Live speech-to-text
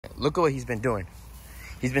Look at what he's been doing.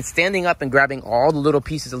 He's been standing up and grabbing all the little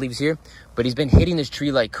pieces of leaves here, but he's been hitting this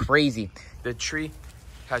tree like crazy. The tree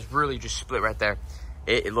has really just split right there.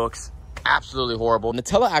 It looks absolutely horrible.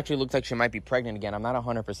 Nutella actually looks like she might be pregnant again. I'm not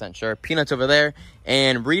 100% sure. Peanut's over there,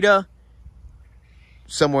 and Rita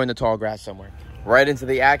somewhere in the tall grass somewhere. Right into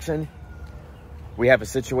the action. We have a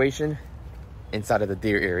situation inside of the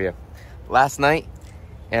deer area. Last night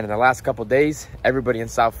and in the last couple days, everybody in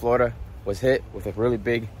South Florida was hit with a really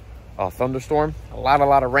big thunderstorm. A lot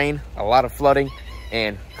of rain, a lot of flooding,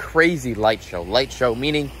 and crazy light show. Light show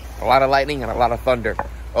meaning a lot of lightning and a lot of thunder.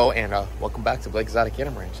 Oh, and welcome back to Blake Exotic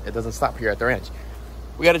Cannon Ranch. It doesn't stop here at the ranch.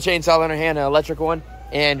 We got a chainsaw in our hand, an electric one,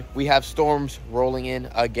 and we have storms rolling in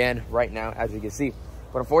again right now, as you can see.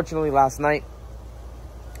 But unfortunately, last night,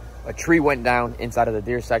 a tree went down inside of the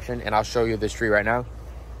deer section, and I'll show you this tree right now.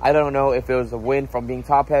 I don't know if it was the wind from being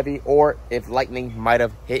top heavy or if lightning might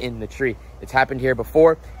have hit in the tree. It's happened here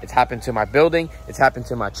before. It's happened to my building. It's happened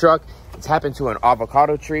to my truck. It's happened to an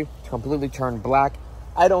avocado tree. It's completely turned black.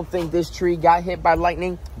 I don't think this tree got hit by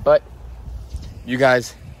lightning, but you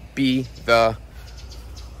guys be the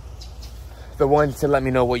ones to let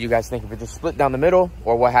me know what you guys think. If it just split down the middle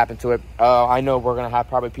or what happened to it. I know we're going to have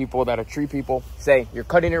probably people that are tree people say you're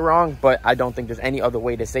cutting it wrong, but I don't think there's any other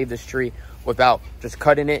way to save this tree without just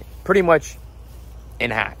cutting it pretty much in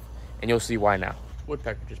half. And you'll see why now.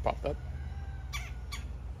 Woodpecker just popped up.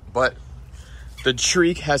 But the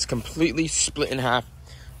tree has completely split in half.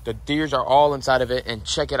 The deers are all inside of it, and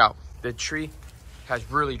check it out. The tree has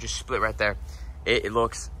really just split right there. It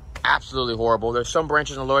looks absolutely horrible. There's some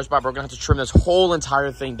branches in the lower spot, but we're gonna have to trim this whole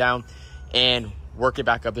entire thing down and work it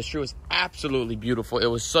back up. This tree was absolutely beautiful. It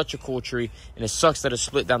was such a cool tree, and it sucks that it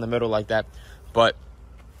split down the middle like that, but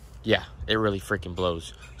yeah, it really freaking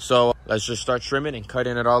blows. So let's just start trimming and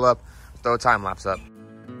cutting it all up. Throw a time lapse up.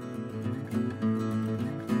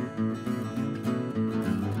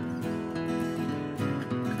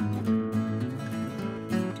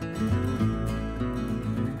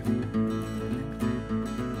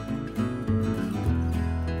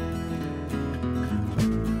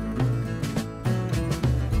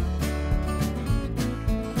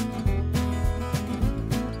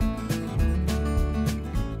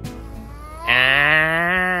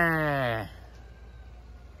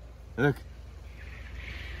 Look,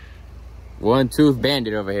 one-tooth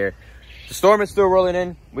bandit over here. The storm is still rolling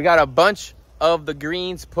in. We got a bunch of the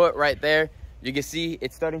greens put right there. You can see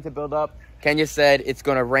it's starting to build up. Kenya said it's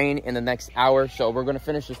going to rain in the next hour, so we're going to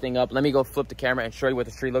finish this thing up. Let me go flip the camera and show you what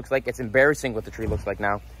the tree looks like. It's embarrassing what the tree looks like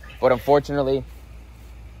now, but unfortunately,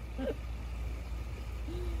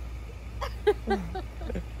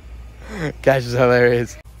 gosh, it's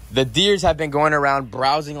hilarious. The deers have been going around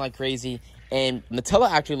browsing like crazy. And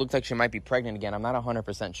Nutella actually looks like she might be pregnant again. I'm not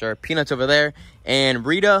 100% sure. Peanut's over there. And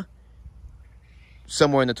Rita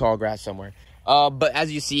somewhere in the tall grass somewhere. But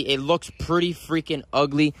as you see, it looks pretty freaking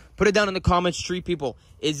ugly. Put it down in the comments, tree people.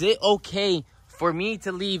 Is it okay for me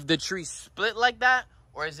to leave the tree split like that?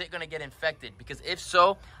 Or is it going to get infected? Because if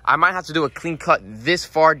so, I might have to do a clean cut this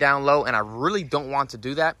far down low. And I really don't want to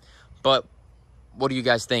do that. But what do you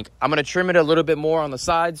guys think? I'm going to trim it a little bit more on the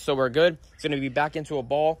sides so we're good. It's going to be back into a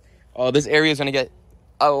ball. This area is going to get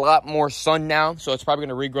a lot more sun now, so it's probably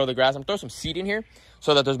going to regrow the grass. I'm going to throw some seed in here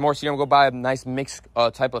so that there's more seed. I'm going to go buy a nice mixed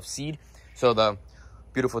type of seed so the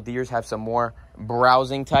beautiful deers have some more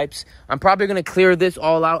browsing types. I'm probably going to clear this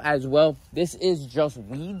all out as well. This is just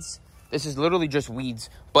weeds. This is literally just weeds.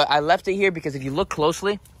 But I left it here because if you look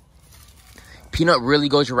closely, Peanut really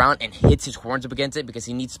goes around and hits his horns up against it because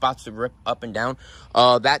he needs spots to rip up and down.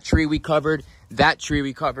 That tree we covered. That tree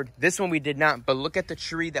we covered. This one we did not. But look at the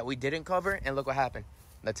tree that we didn't cover and look what happened.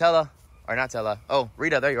 Nutella, or not Nutella. Oh,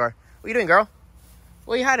 Rita, there you are. What are you doing, girl?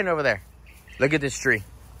 What are you hiding over there? Look at this tree.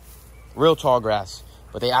 Real tall grass.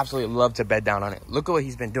 But they absolutely love to bed down on it. Look at what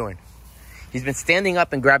he's been doing. He's been standing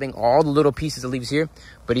up and grabbing all the little pieces of leaves here,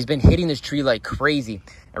 but he's been hitting this tree like crazy.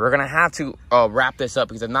 And we're going to have to wrap this up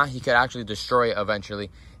because if not, he could actually destroy it enclosure.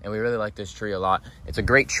 And we really like this tree a lot. It's a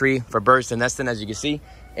great tree for birds to nest in, as you can see.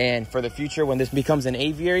 And for the future, when this becomes an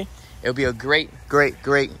aviary, it'll be a great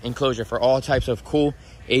enclosure for all types of cool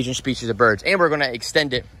Asian species of birds. And we're going to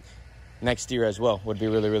extend it next year as well. Would be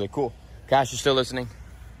really cool. Cash, you still listening?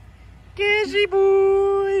 Casey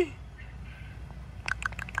boy!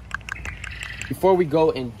 Before we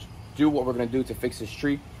go and do what we're going to do to fix this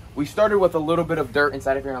tree, we started with a little bit of dirt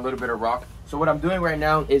inside of here and a little bit of rock. So what I'm doing right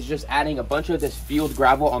now is just adding a bunch of this field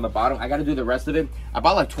gravel on the bottom. I got to do the rest of it. I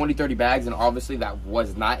bought like 20-30 bags, and obviously that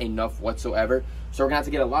was not enough whatsoever. So we're going to have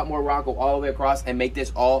to get a lot more rock, go all the way across and make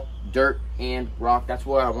this all dirt and rock. That's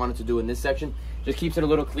what I wanted to do in this section. Just keeps it a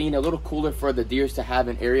little clean, a little cooler for the deers to have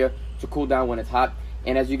an area to cool down when it's hot.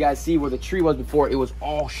 And as you guys see, where the tree was before, it was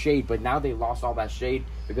all shade, but now they lost all that shade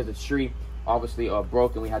because the tree obviously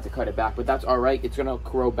broke and we had to cut it back. But that's all right. It's gonna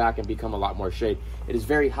grow back and become a lot more shade. It is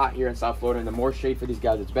very hot here in South Florida, and the more shade for these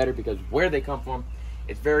guys, it's better, because where they come from,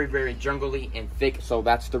 it's very, very jungly and thick. So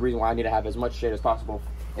that's the reason why I need to have as much shade as possible.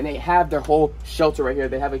 And they have their whole shelter right here.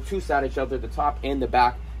 They have a two-sided shelter, the top and the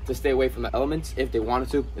back, to stay away from the elements if they wanted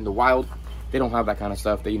to. In the wild, they don't have that kind of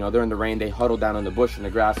stuff. They, you know, they're in the rain, they huddle down in the bush and the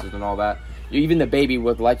grasses and all that. Even the baby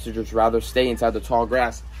would like to just rather stay inside the tall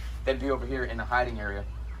grass than be over here in the hiding area.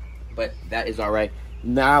 But that is all right.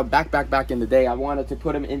 Now, back in the day, I wanted to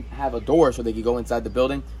put them in, have a door so they could go inside the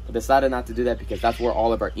building, but decided not to do that because that's where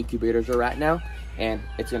all of our incubators are at now, and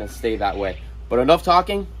it's gonna stay that way. But enough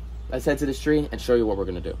talking, let's head to this tree and show you what we're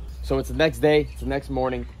gonna do. So it's the next day, it's the next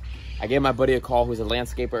morning. I gave my buddy a call who's a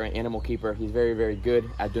landscaper and animal keeper. He's very, very good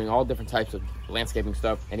at doing all different types of landscaping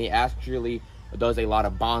stuff, and he actually does a lot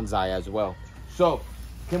of bonsai as well. So,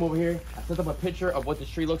 came over here, I sent him a picture of what this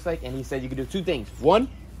tree looks like, and he said you can do two things. One,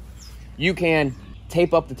 you can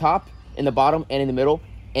tape up the top and the bottom and in the middle,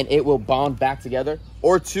 and it will bond back together.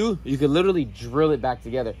 Or two, you could literally drill it back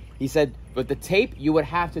together. He said with the tape, you would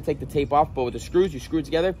have to take the tape off, but with the screws, you screw it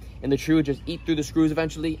together, and the tree would just eat through the screws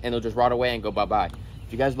eventually, and it'll just rot away and go bye-bye.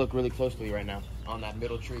 If you guys look really closely right now on that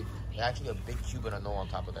middle tree, there's actually a big Cuban anoles on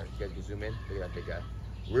top of there. You guys can zoom in, look at that big guy.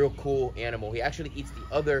 Real cool animal. He actually eats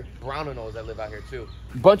the other brown anoles that live out here too.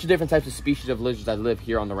 A bunch of different types of species of lizards that live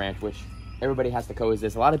here on the ranch, which everybody has to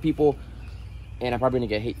coexist. A lot of people, and I'm probably gonna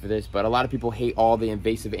get hate for this, but a lot of people hate all the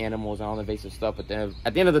invasive animals and all the invasive stuff. But then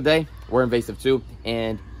at the end of the day, we're invasive too,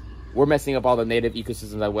 and we're messing up all the native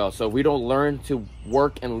ecosystems as well. So if we don't learn to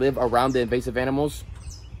work and live around the invasive animals,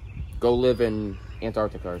 go live in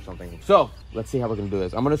Antarctica or something. So let's see how we're gonna do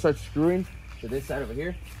this. I'm gonna start screwing to this side over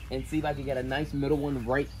here and see if I can get a nice middle one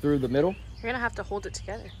right through the middle. You're gonna have to hold it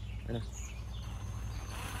together. I know.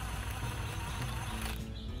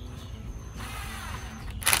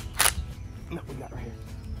 No, not right here.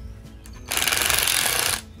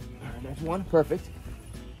 All right, next one, perfect.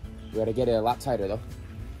 We gotta get it a lot tighter though.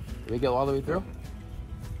 Did we go all the way through?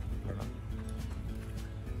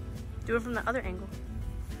 Do it from the other angle.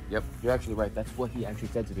 Yep, you're actually right. That's what he actually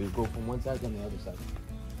said to do. Go from one side to the other side.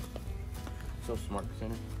 So smart,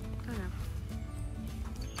 Christina. I know.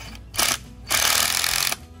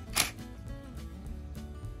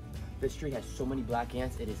 This tree has so many black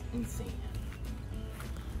ants, it is insane.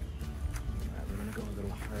 Alright, we're gonna go a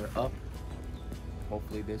little higher up.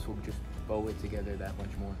 Hopefully this will just bow it together that much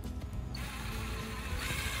more.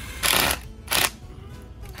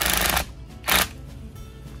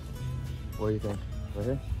 What do you think? Right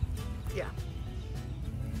here? Yeah.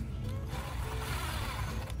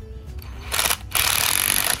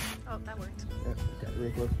 Oh, that worked. Yep, got it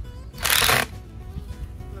really close.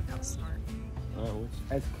 Look how smart.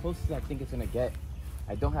 As close as I think it's gonna get.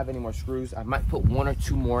 I don't have any more screws. I might put one or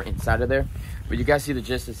two more inside of there, but you guys see the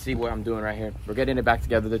gist to see what I'm doing right here. We're getting it back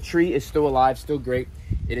together. The tree is still alive, still great.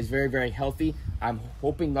 It is very, very healthy. I'm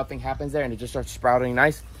hoping nothing happens there and it just starts sprouting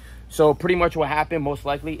nice. So pretty much what happened, most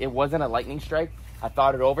likely, it wasn't a lightning strike. I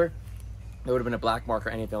thought it over. It would have been a black mark or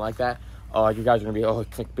anything like that. You guys are gonna be, oh,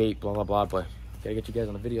 clickbait, blah, blah, blah, but gotta get you guys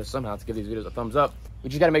on the video somehow to give these videos a thumbs up. We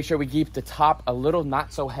just gotta make sure we keep the top a little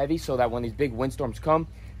not so heavy so that when these big windstorms come,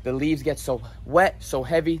 the leaves get so wet, so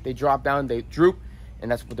heavy, they drop down, they droop, and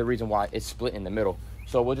that's the reason why it's split in the middle.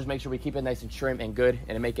 So we'll just make sure we keep it nice and trim and good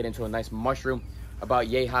and make it into a nice mushroom about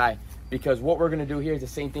yay high. Because what we're gonna do here is the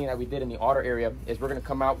same thing that we did in the otter area, is we're gonna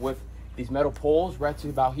come out with these metal poles right to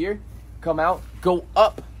about here, come out, go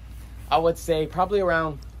up, I would say probably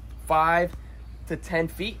around 5 to 10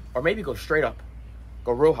 feet, or maybe go straight up,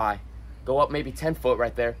 go real high, go up maybe 10 foot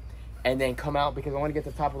right there, and then come out, because I want to get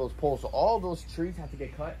to the top of those poles. So all those trees have to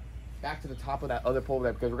get cut back to the top of that other pole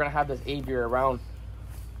there, because we're going to have this aviary around,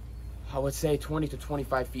 I would say 20 to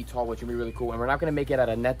 25 feet tall, which would be really cool. And we're not going to make it out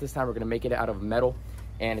of net this time. We're going to make it out of metal,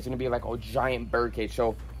 and it's going to be like a giant bird cage.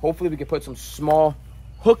 So hopefully we can put some small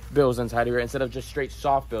hooked bills inside here instead of just straight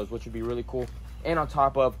soft bills, which would be really cool. And on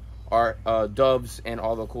top of our doves and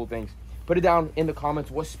all the cool things. Put it down in the comments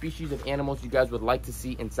what species of animals you guys would like to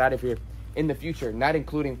see inside of here in the future, not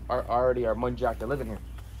including our muntjac that live in here.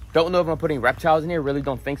 Don't know if I'm putting reptiles in here. Really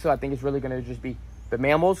don't think so. I think it's really going to just be the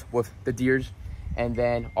mammals with the deers, and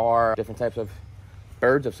then our different types of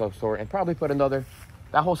birds of some sort, and probably put another,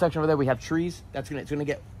 that whole section over there we have trees. It's gonna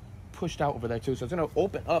get pushed out over there too. So it's gonna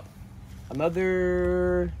open up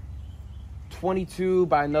another 22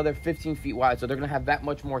 by another 15 feet wide. So they're gonna have that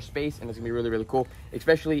much more space, and it's gonna be really, really cool,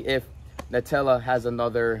 especially if Nutella has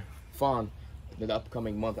another fawn. the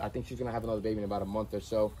upcoming month. I think she's gonna have another baby in about a month or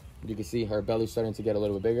so. You can see her belly starting to get a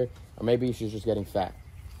little bit bigger, or maybe she's just getting fat.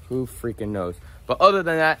 Who freaking knows? But other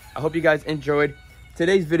than that, I hope you guys enjoyed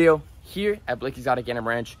today's video here at Blake Exotic Animal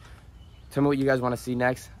Ranch. Tell me what you guys want to see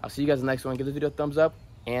next. I'll see you guys in the next one. Give this video a thumbs up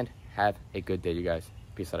and have a good day, you guys.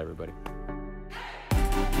 Peace out, everybody.